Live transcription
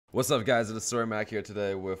What's up, guys? It is SoaR here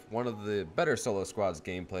today with one of the better Solo Squads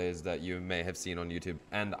gameplays that you may have seen on YouTube.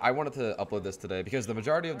 And I wanted to upload this today because the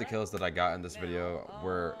majority of the kills that I got in this video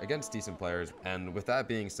were against decent players. And with that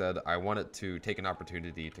being said, I wanted to take an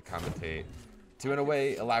opportunity to commentate, to in a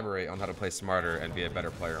way elaborate on how to play smarter and be a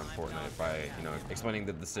better player on Fortnite by, explaining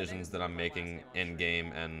the decisions that I'm making in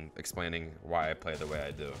game and explaining why I play the way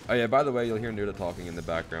I do. Oh yeah, by the way, you'll hear Nuda talking in the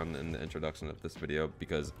background in the introduction of this video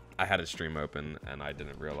because I had a stream open and I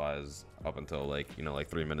didn't realize up until like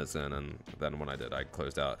 3 minutes in, and then when I did, I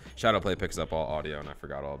closed out. Shadowplay picks up all audio and I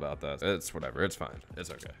forgot all about that. It's whatever, it's fine,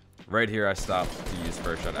 it's okay. Right here, I stopped to use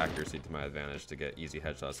first shot accuracy to my advantage to get easy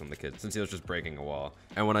headshots on the kid since he was just breaking a wall.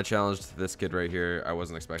 And when I challenged this kid right here, I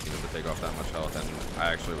wasn't expecting him to take off that much health, and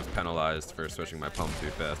I actually was penalized for switching my pump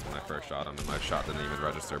too fast when I first shot him, and my shot didn't even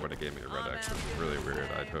register, but it gave me a red X, which is really weird.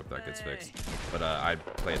 I hope that gets fixed. But I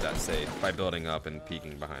played that safe by building up and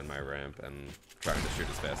peeking behind my ramp and trying to shoot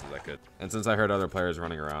as fast as I could. And since I heard other players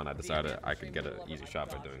running around, I decided I could get an easy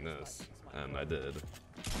shot by doing this, and I did.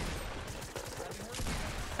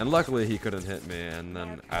 And luckily he couldn't hit me, and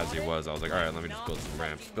then as he was, I was like, alright, let me just build some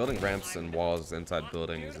ramps. Building ramps and walls inside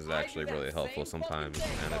buildings is actually really helpful sometimes,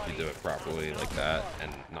 and if you do it properly like that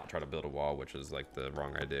and not try to build a wall, which is like the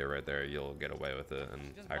wrong idea right there, you'll get away with it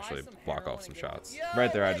and actually block off some shots.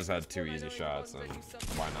 Right there, I just had 2 easy shots, and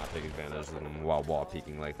why not take advantage of them while wall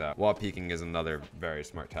peeking like that. Wall peeking is another very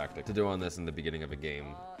smart tactic to do on this in the beginning of a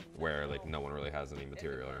game where like no one really has any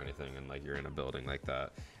material or anything, and like you're in a building like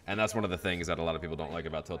that. And that's one of the things that a lot of people don't like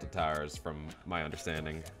about Tilted Towers, from my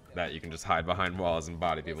understanding, that you can just hide behind walls and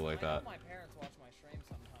body people like that.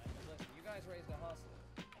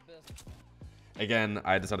 Again,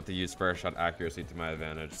 I decided to use first shot accuracy to my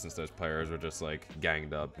advantage since those players were just like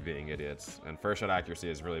ganged up being idiots. And first shot accuracy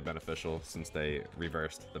is really beneficial since they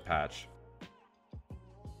reversed the patch.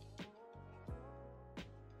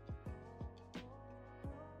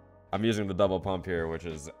 I'm using the double pump here, which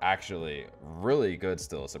is actually really good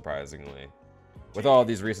still, surprisingly. With all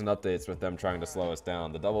these recent updates with them trying to slow us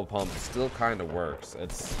down, the double pump still kind of works.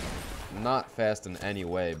 It's not fast in any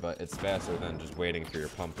way, but it's faster than just waiting for your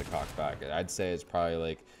pump to cock back. I'd say it's probably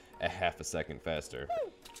like a half a second faster.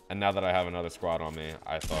 And now that I have another squad on me,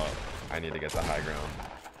 I thought I need to get the high ground.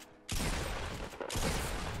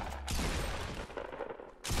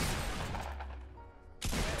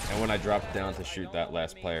 And when I dropped down to shoot that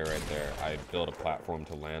last player right there, I built a platform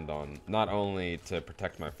to land on, not only to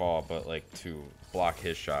protect my fall, but like to block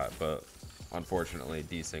his shot. But unfortunately,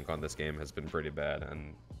 desync on this game has been pretty bad,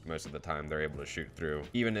 and most of the time they're able to shoot through.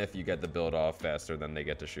 Even if you get the build off faster than they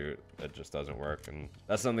get to shoot, it just doesn't work. And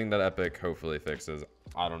that's something that Epic hopefully fixes.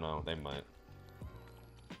 I don't know, they might.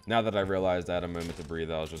 Now that I realized I had a moment to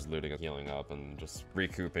breathe, I was just looting and healing up and just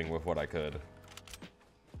recouping with what I could.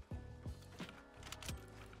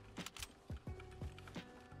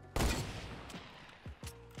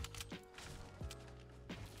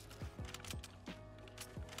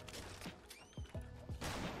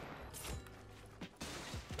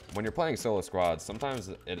 When you're playing solo squads, sometimes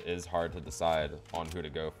it is hard to decide on who to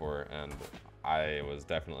go for, and I was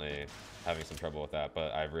definitely having some trouble with that,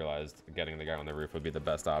 but I realized getting the guy on the roof would be the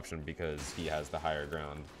best option because he has the higher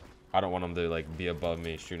ground. I don't want him to like be above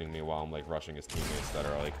me shooting me while I'm like rushing his teammates that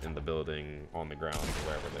are like in the building, on the ground,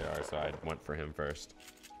 wherever they are, so I went for him first.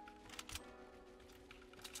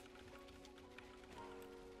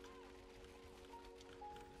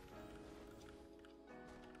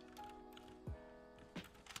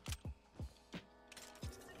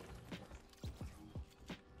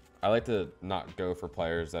 I like to not go for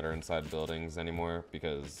players that are inside buildings anymore,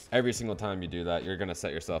 because every single time you do that, you're gonna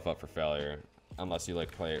set yourself up for failure unless you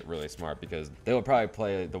like play it really smart, because they will probably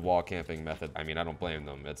play the wall camping method. I mean, I don't blame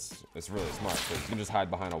them. It's really smart, because you can just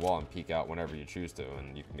hide behind a wall and peek out whenever you choose to,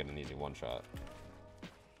 and you can get an easy one shot.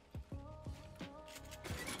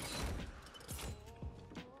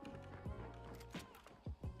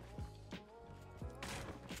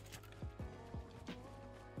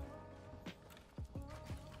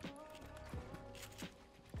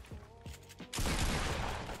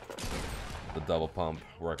 The double pump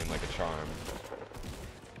working like a charm.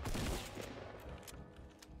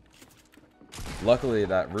 Luckily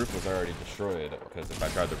that roof was already destroyed, because if I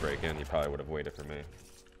tried to break in, he probably would have waited for me.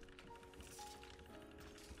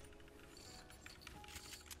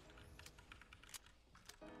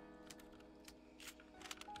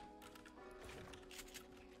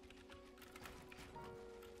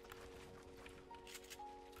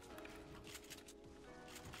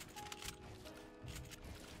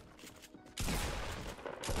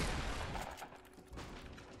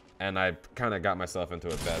 And I kind of got myself into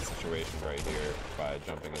a bad situation right here by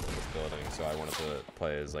jumping into this building. So I wanted to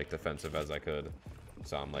play as like defensive as I could.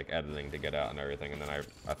 So I'm like editing to get out and everything. And then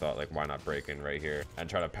I thought like, why not break in right here and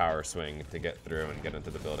try to power swing to get through and get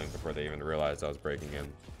into the building before they even realized I was breaking in.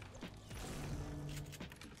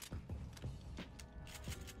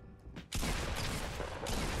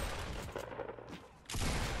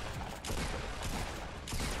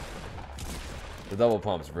 The double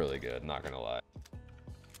pump's really good, not gonna lie.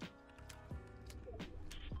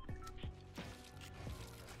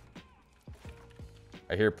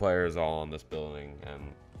 I hear players all in this building, and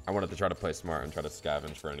I wanted to try to play smart and try to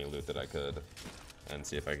scavenge for any loot that I could and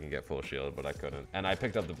see if I can get full shield, but I couldn't. And I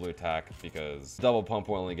picked up the blue tack because double pump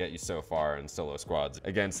will only get you so far in solo squads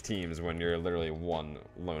against teams when you're literally one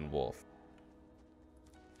lone wolf.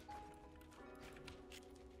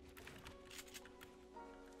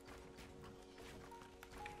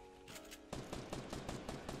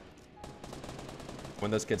 When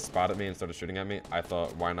those kids spotted me and started shooting at me, I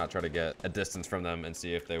thought, why not try to get a distance from them and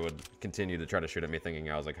see if they would continue to try to shoot at me, thinking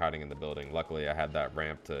I was like hiding in the building. Luckily, I had that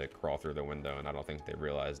ramp to crawl through the window, and I don't think they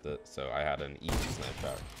realized it, so I had an easy snipe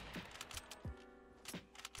shot.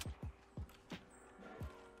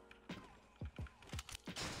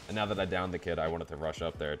 And now that I downed the kid, I wanted to rush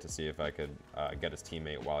up there to see if I could get his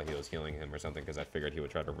teammate while he was healing him or something, because I figured he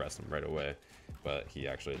would try to rest him right away. But he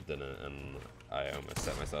actually didn't, and I almost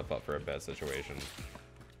set myself up for a bad situation.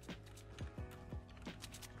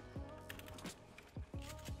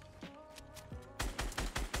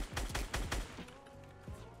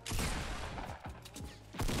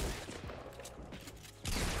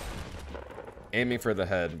 Aiming for the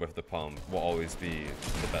head with the pump will always be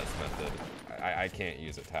the best method. I can't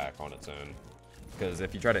use attack on its own, because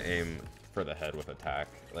if you try to aim for the head with attack,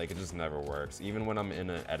 like, it just never works. Even when I'm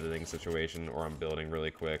in an editing situation or I'm building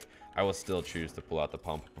really quick, I will still choose to pull out the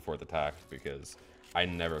pump before the attack, because I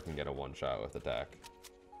never can get a one shot with attack.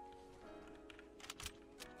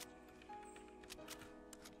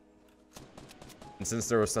 And since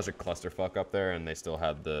there was such a clusterfuck up there and they still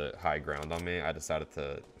had the high ground on me, I decided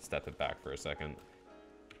to step it back for a second.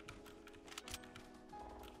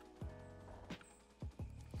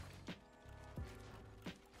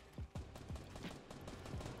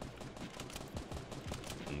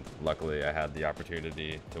 And luckily, I had the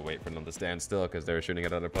opportunity to wait for them to stand still because they were shooting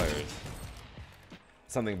at other players.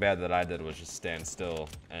 Something bad that I did was just stand still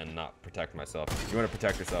and not protect myself. You want to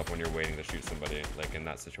protect yourself when you're waiting to shoot somebody, like in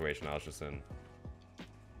that situation I was just in.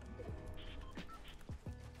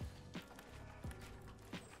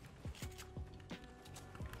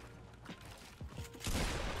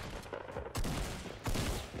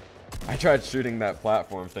 I tried shooting that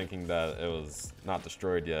platform thinking that it was not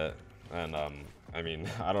destroyed yet, and I mean,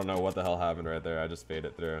 I don't know what the hell happened right there. I just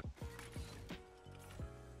faded through.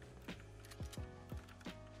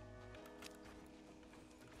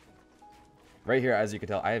 Right here, as you can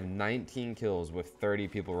tell, I have 19 kills with 30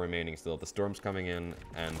 people remaining still. The storm's coming in,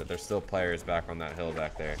 and there's still players back on that hill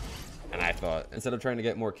back there. And I thought, instead of trying to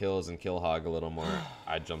get more kills and kill hog a little more,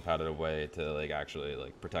 I'd jump out of the way to like actually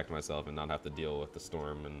like protect myself and not have to deal with the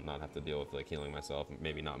storm and not have to deal with like healing myself, and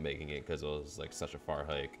maybe not making it because it was like such a far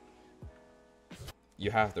hike. You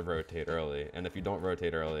have to rotate early, and if you don't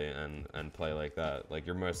rotate early and play like that, like,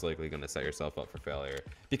 you're most likely going to set yourself up for failure,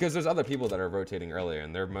 because there's other people that are rotating earlier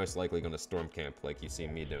and they're most likely going to storm camp like you see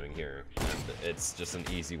me doing here, and it's just an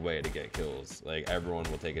easy way to get kills. Like, everyone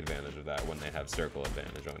will take advantage of that when they have circle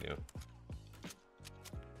advantage on you.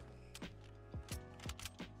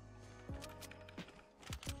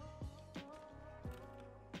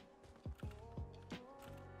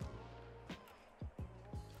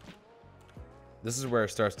 This is where it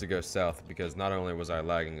starts to go south, because not only was I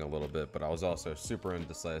lagging a little bit, but I was also super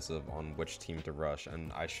indecisive on which team to rush,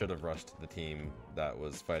 and I should have rushed the team that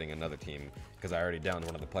was fighting another team, because I already downed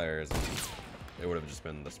one of the players, and it would have just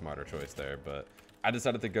been the smarter choice there. But I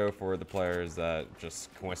decided to go for the players that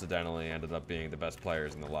just coincidentally ended up being the best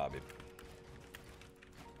players in the lobby.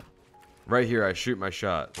 Right here, I shoot my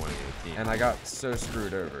shot, 2018, and I got so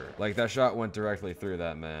screwed over. Like, that shot went directly through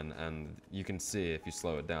that man, and you can see if you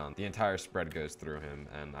slow it down, the entire spread goes through him,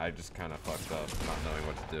 and I just kind of fucked up, not knowing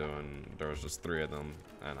what to do, and there was just 3 of them,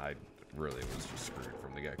 and I really was just screwed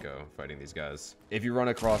from the get-go fighting these guys. If you run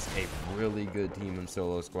across a really good team in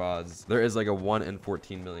solo squads, there is like a 1 in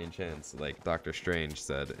 14 million chance, like Dr. Strange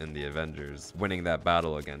said in the Avengers, winning that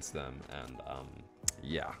battle against them, and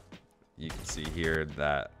yeah. You can see here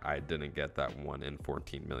that I didn't get that 1 in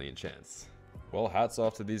 14 million chance. Well, hats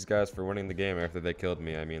off to these guys for winning the game after they killed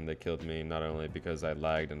me. I mean, they killed me not only because I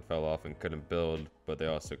lagged and fell off and couldn't build, but they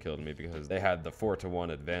also killed me because they had the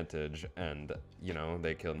 4-to-1 advantage, and, you know,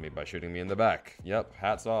 they killed me by shooting me in the back. Yep,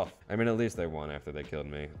 hats off. I mean, at least they won after they killed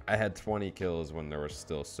me. I had 20 kills when there were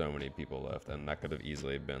still so many people left, and that could have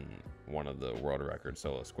easily been one of the world record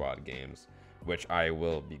solo squad games, which I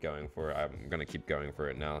will be going for. I'm gonna keep going for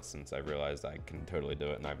it now since I realized I can totally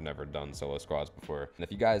do it, and I've never done solo squads before. And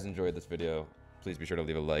if you guys enjoyed this video, please be sure to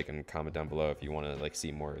leave a like and comment down below if you want to like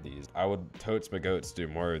see more of these. I would totes my goats do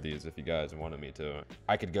more of these if you guys wanted me to.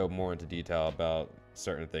 I could go more into detail about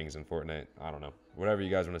certain things in Fortnite. I don't know. Whatever you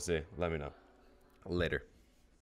guys want to see, let me know. Later.